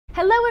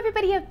Hello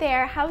everybody out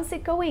there, how's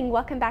it going?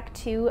 Welcome back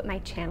to my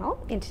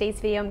channel. In today's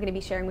video I'm going to be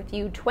sharing with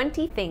you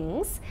 20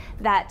 things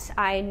that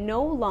I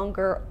no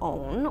longer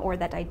own or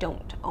that I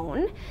don't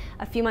own.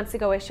 A few months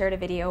ago I shared a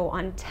video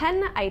on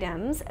 10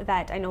 items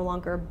that I no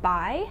longer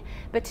buy,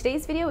 but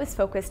today's video is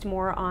focused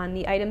more on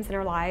the items in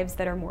our lives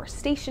that are more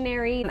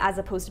stationary as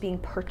opposed to being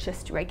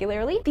purchased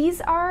regularly.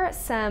 These are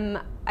some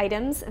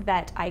items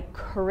that I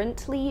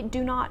currently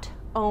do not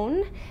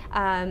own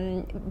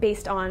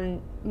based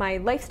on my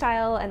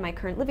lifestyle and my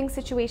current living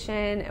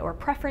situation or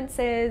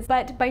preferences,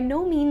 but by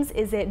no means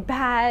is it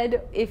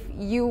bad if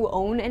you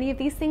own any of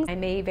these things. I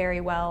may very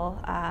well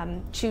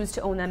choose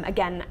to own them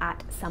again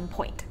at some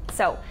point.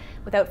 So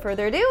without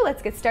further ado,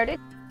 let's get started.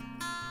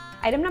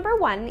 Item number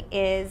one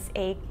is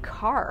a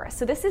car.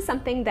 So this is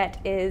something that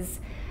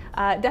is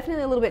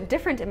definitely a little bit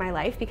different in my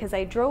life because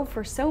I drove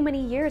for so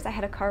many years. I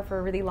had a car for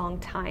a really long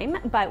time,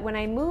 but when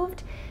I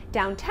moved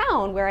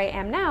downtown where I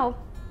am now,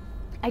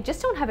 I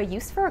just don't have a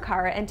use for a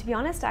car, and to be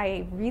honest,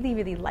 I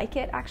really like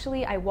it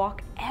actually. I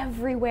walk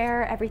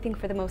everywhere. Everything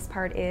for the most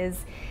part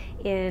is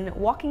in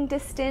walking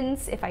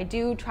distance. If I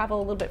do travel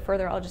a little bit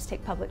further, I'll just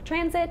take public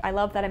transit. I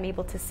love that I'm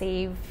able to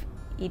save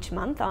each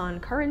month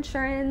on car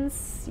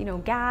insurance,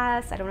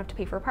 gas. I don't have to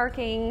pay for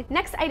parking.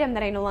 Next item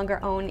that I no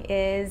longer own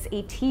is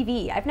a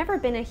TV. I've never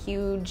been a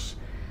huge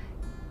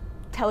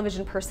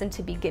television person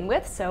to begin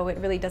with, so it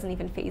really doesn't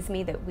even faze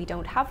me that we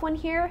don't have one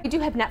here. We do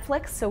have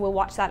Netflix, so we'll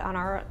watch that on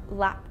our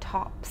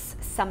laptops.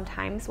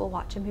 Sometimes we'll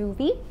watch a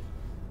movie.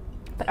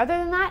 But other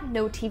than that,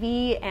 no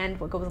TV, and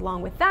what goes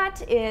along with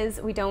that is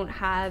we don't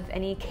have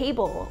any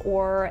cable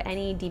or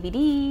any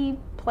DVD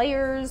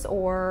players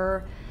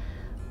or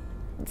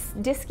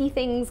disky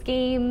things,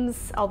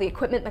 games, all the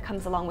equipment that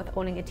comes along with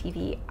owning a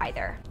TV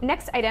either.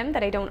 Next item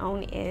that I don't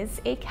own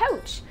is a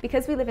couch.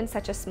 Because we live in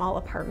such a small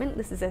apartment,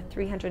 this is a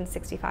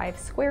 365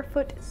 square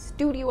foot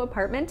studio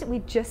apartment, we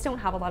just don't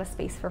have a lot of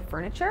space for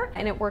furniture,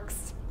 and it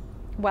works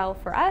well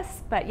for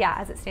us, but yeah,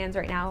 as it stands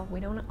right now, we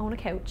don't own a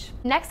couch.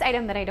 Next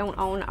item that I don't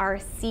own are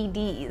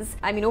CDs.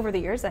 I mean, over the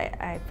years,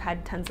 I've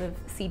had tons of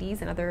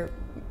CDs and other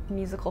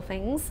musical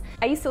things.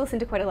 I used to listen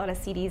to quite a lot of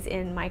CDs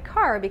in my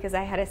car because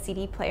I had a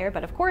CD player,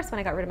 but of course when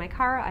I got rid of my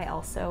car I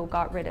also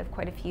got rid of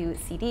quite a few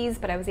CDs,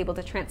 but I was able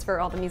to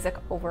transfer all the music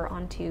over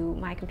onto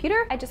my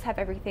computer. I just have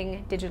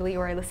everything digitally,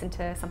 or I listen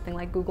to something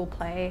like Google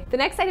Play. The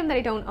next item that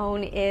I don't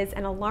own is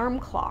an alarm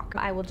clock.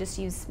 I will just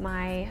use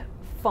my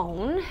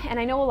phone, and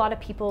I know a lot of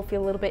people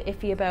feel a little bit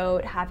iffy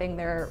about having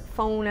their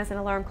phone as an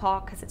alarm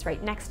clock because it's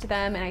right next to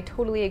them, and I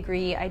totally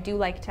agree. I do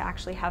like to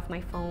actually have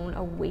my phone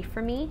away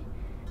from me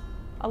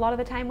a lot of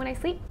the time when I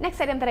sleep. Next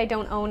item that I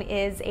don't own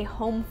is a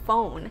home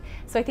phone.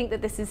 So I think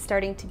that this is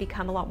starting to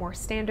become a lot more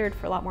standard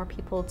for a lot more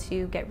people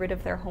to get rid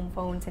of their home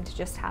phones and to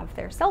just have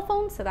their cell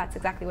phones, so that's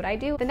exactly what I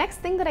do. The next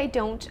thing that I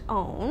don't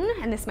own,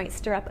 and this might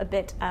stir up a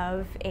bit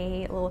of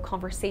a little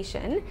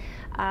conversation,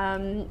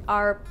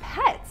 are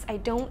pets. I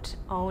don't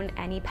own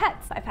any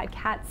pets. I've had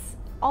cats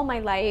all my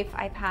life.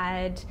 I've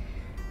had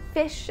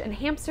fish and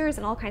hamsters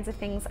and all kinds of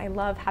things. I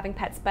love having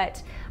pets,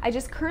 but I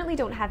just currently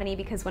don't have any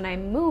because when I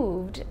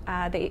moved,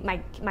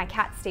 my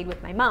cat stayed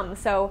with my mom.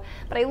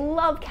 But I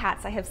love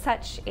cats. I have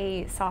such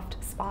a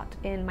soft spot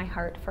in my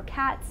heart for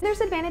cats.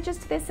 There's advantages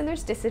to this and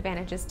there's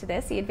disadvantages to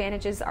this. The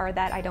advantages are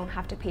that I don't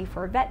have to pay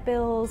for vet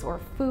bills or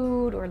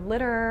food or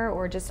litter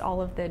or just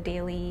all of the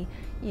daily,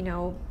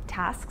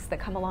 tasks that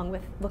come along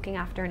with looking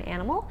after an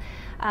animal.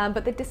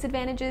 But the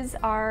disadvantages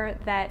are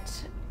that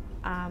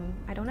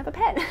I don't have a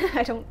pet.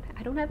 I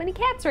don't have any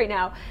cats right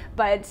now,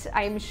 but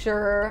I'm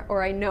sure,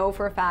 or I know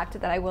for a fact,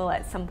 that I will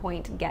at some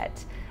point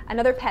get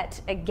another pet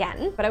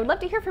again. But I would love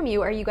to hear from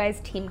you. Are you guys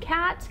team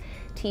cat,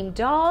 team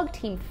dog,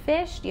 team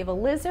fish? Do you have a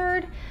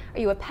lizard? Are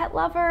you a pet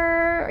lover?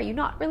 Are you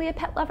not really a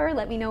pet lover?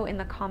 Let me know in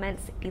the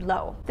comments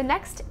below. The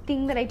next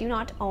thing that I do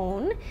not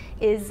own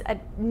is a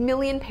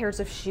million pairs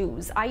of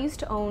shoes. I used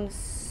to own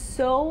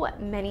so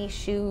many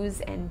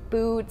shoes and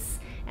boots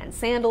and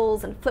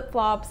sandals and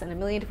flip-flops and a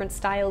million different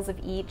styles of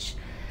each.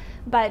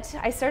 But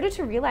I started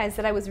to realize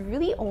that I was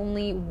really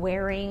only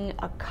wearing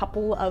a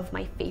couple of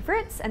my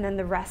favorites, and then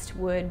the rest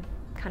would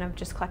kind of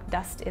just collect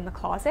dust in the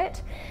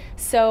closet.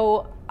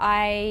 So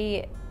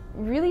I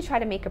really try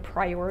to make a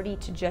priority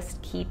to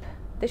just keep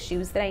the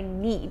shoes that I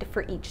need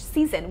for each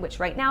season, which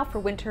right now for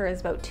winter is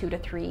about 2 to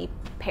 3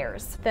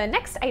 pairs. The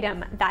next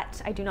item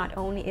that I do not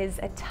own is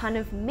a ton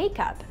of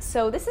makeup.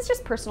 So this is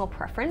just personal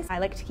preference. I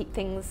like to keep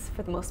things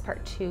for the most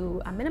part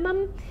to a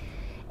minimum.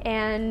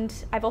 And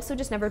I've also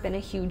just never been a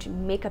huge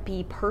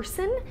makeup-y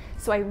person,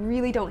 so I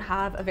really don't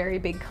have a very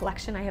big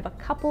collection. I have a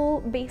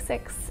couple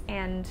basics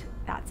and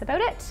that's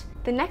about it.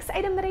 The next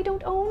item that I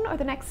don't own, or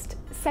the next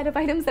set of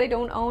items that I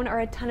don't own,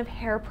 are a ton of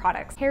hair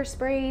products.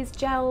 Hairsprays,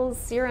 gels,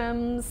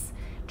 serums,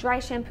 dry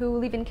shampoo,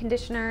 leave-in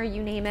conditioner,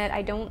 you name it.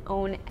 I don't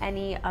own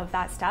any of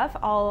that stuff.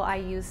 All I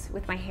use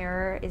with my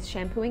hair is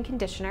shampoo and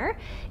conditioner.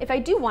 If I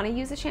do want to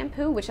use a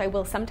shampoo, which I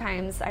will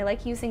sometimes, I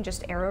like using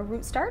just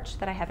arrowroot starch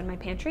that I have in my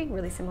pantry,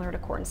 really similar to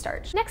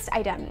cornstarch. Next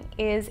item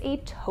is a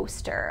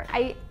toaster.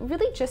 I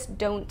really just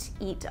don't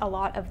eat a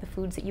lot of the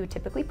foods that you would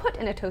typically put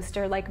in a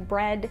toaster, like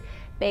bread,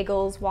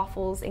 bagels,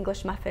 waffles,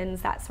 English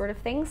muffins, that sort of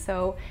thing,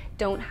 so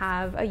don't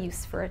have a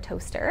use for a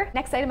toaster.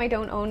 Next item I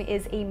don't own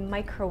is a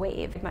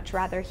microwave. I'd much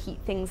rather heat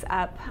things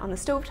up on the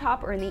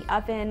stovetop or in the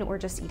oven or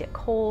just eat it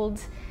cold.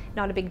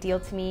 Not a big deal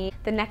to me.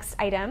 The next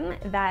item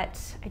that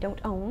I don't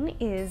own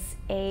is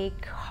a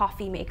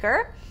coffee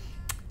maker.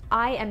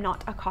 I am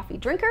not a coffee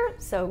drinker,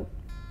 so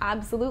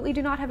absolutely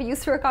do not have a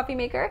use for a coffee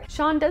maker.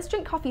 Sean does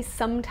drink coffee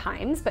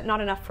sometimes, but not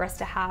enough for us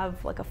to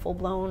have like a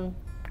full-blown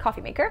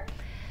coffee maker.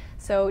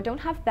 So don't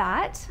have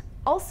that.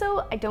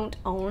 Also, I don't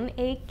own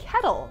a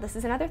kettle. This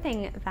is another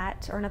thing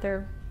that, or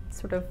another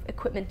sort of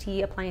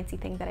equipment-y, appliance-y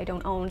thing that I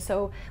don't own.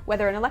 So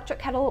whether an electric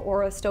kettle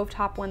or a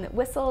stovetop one that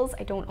whistles,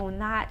 I don't own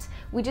that.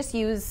 We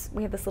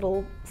have this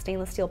little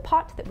stainless steel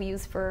pot that we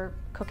use for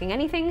cooking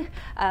anything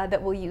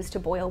that we'll use to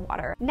boil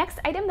water. Next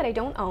item that I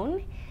don't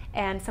own,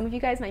 and some of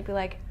you guys might be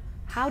like,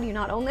 how do you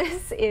not own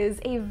this, is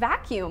a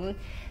vacuum.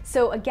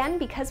 So again,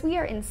 because we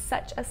are in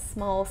such a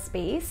small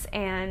space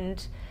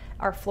and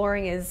our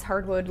flooring is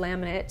hardwood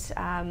laminate,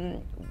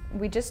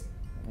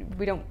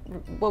 we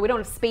don't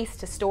have space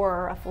to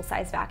store a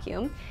full-size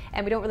vacuum,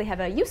 and we don't really have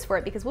a use for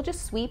it because we'll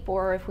just sweep,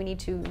 or if we need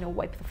to,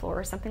 wipe the floor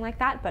or something like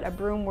that. But a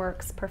broom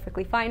works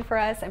perfectly fine for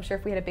us. I'm sure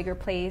if we had a bigger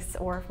place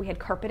or if we had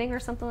carpeting or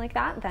something like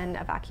that, then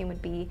a vacuum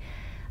would be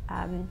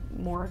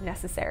more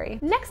necessary.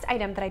 Next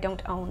item that I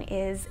don't own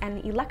is an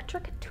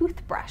electric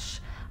toothbrush.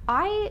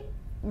 I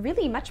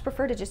really much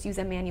prefer to just use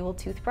a manual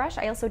toothbrush.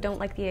 I also don't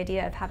like the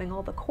idea of having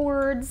all the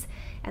cords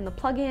and the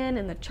plug-in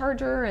and the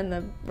charger and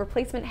the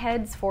replacement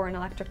heads for an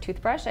electric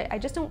toothbrush. I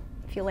just don't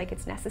feel like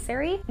it's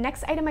necessary.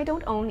 Next item I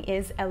don't own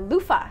is a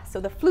loofah. So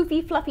the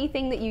floofy, fluffy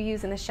thing that you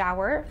use in the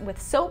shower with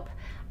soap.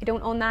 I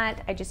don't own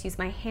that. I just use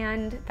my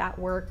hand. That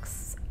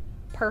works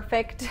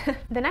perfect.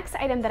 The next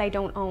item that I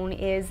don't own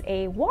is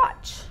a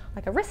watch,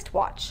 like a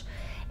wristwatch.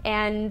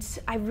 And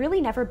I've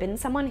really never been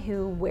someone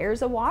who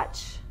wears a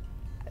watch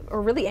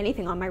or really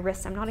anything on my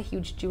wrist. I'm not a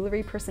huge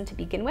jewelry person to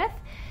begin with.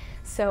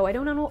 So I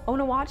don't own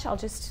a watch. I'll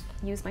just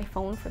use my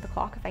phone for the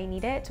clock if I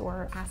need it,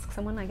 or ask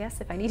someone, I guess,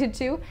 if I needed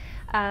to.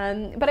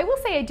 But I will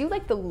say I do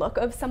like the look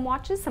of some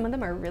watches. Some of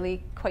them are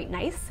really quite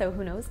nice, so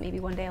who knows, maybe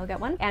one day I'll get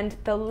one. And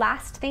the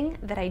last thing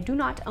that I do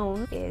not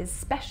own is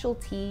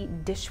specialty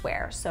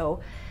dishware. So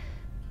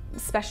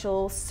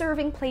special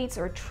serving plates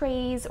or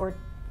trays or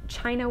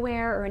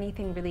chinaware or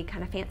anything really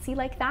kind of fancy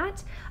like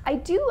that. I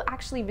do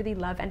actually really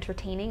love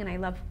entertaining, and I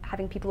love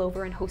having people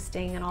over and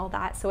hosting and all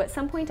that. So at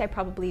some point I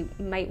probably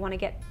might want to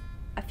get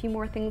a few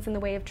more things in the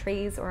way of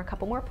trays or a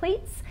couple more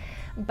plates,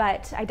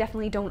 but I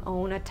definitely don't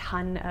own a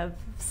ton of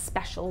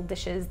special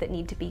dishes that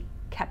need to be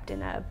kept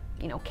in a,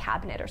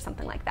 cabinet or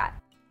something like that.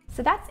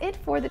 So that's it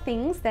for the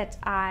things that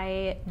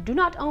I do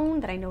not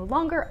own, that I no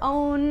longer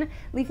own.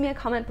 Leave me a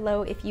comment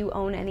below if you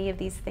own any of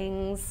these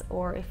things,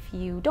 or if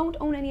you don't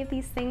own any of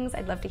these things.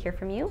 I'd love to hear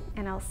from you,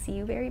 and I'll see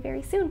you very,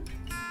 very soon.